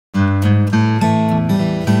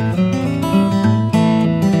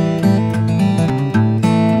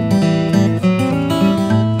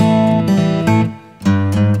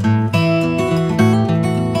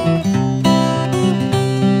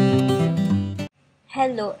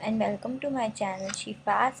Hello and welcome to my channel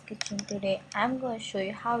Shifa's Kitchen. Today I'm going to show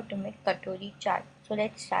you how to make Katori chaat. So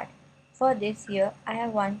let's start. For this here I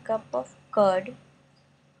have 1 cup of curd,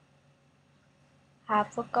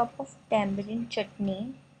 half a cup of tamarind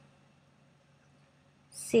chutney,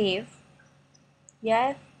 save, I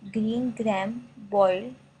have green gram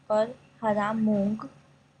boiled or hara moong,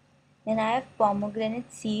 then I have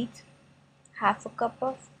pomegranate seeds, half a cup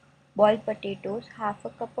of boiled potatoes, half a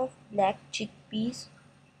cup of black chickpeas,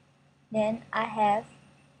 then I have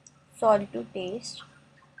salt to taste,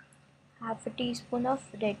 half a teaspoon of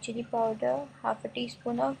red chili powder, half a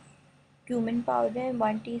teaspoon of cumin powder and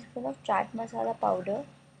 1 teaspoon of chaat masala powder,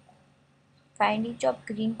 finely chopped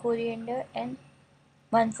green coriander and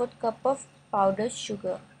 1/4 cup of powdered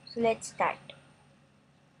sugar. So let's start.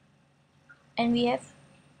 And we have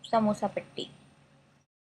samosa patti.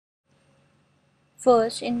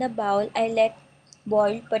 First in the bowl I let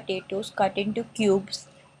boiled potatoes cut into cubes,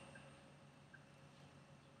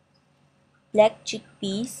 black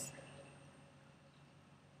chickpeas,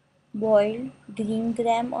 boiled green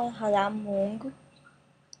gram or hara moong.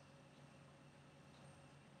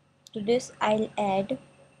 To this I'll add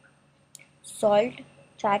salt,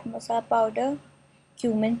 chaat masala powder,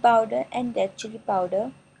 cumin powder and red chili powder,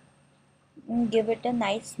 and give it a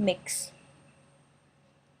nice mix.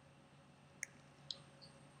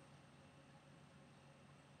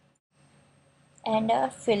 And our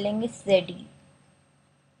filling is ready.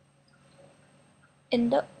 In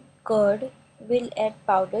the curd, we'll add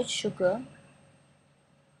powdered sugar,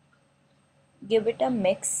 give it a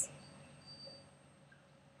mix,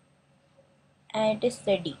 and it is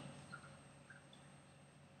ready.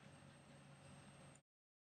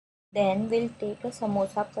 Then we'll take a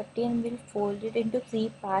samosa patti and we'll fold it into 3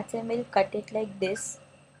 parts and we'll cut it like this.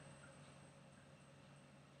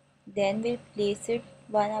 Then we'll place it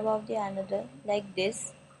one above the another like this.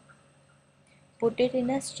 Put it in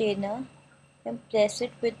a strainer and press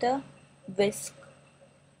it with a whisk.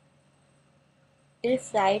 We'll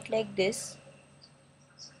fry it like this.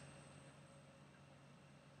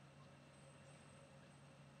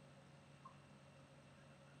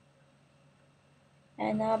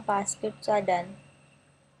 And our baskets are done.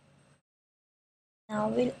 Now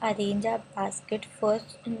we'll arrange our basket.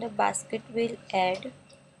 First in the basket we'll add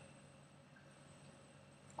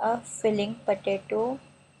a filling potato,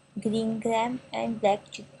 green gram and black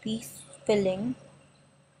chickpeas filling.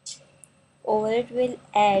 Over it we'll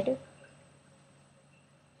add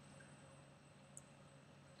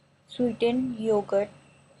sweetened yogurt.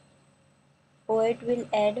 Over it we'll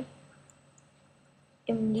add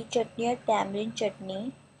imli chutney or tamarind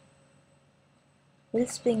chutney. We'll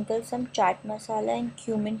sprinkle some chaat masala and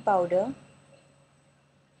cumin powder.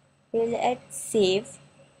 We'll add save.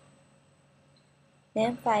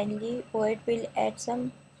 Then finally over it we'll add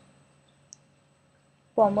some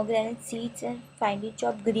pomegranate seeds and finely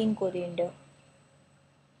chopped green coriander.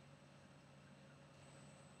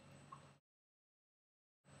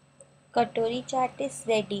 Katori chaat is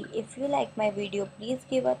ready. If you like my video, please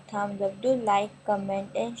give a thumbs up. Do like,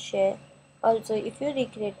 comment and share. Also, if you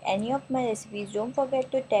recreate any of my recipes, don't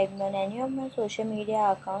forget to tag me on any of my social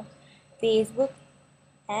media accounts, Facebook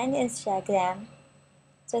and Instagram.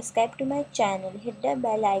 Subscribe to my channel. Hit the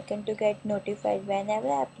bell icon to get notified whenever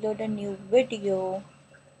I upload a new video.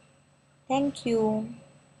 Thank you.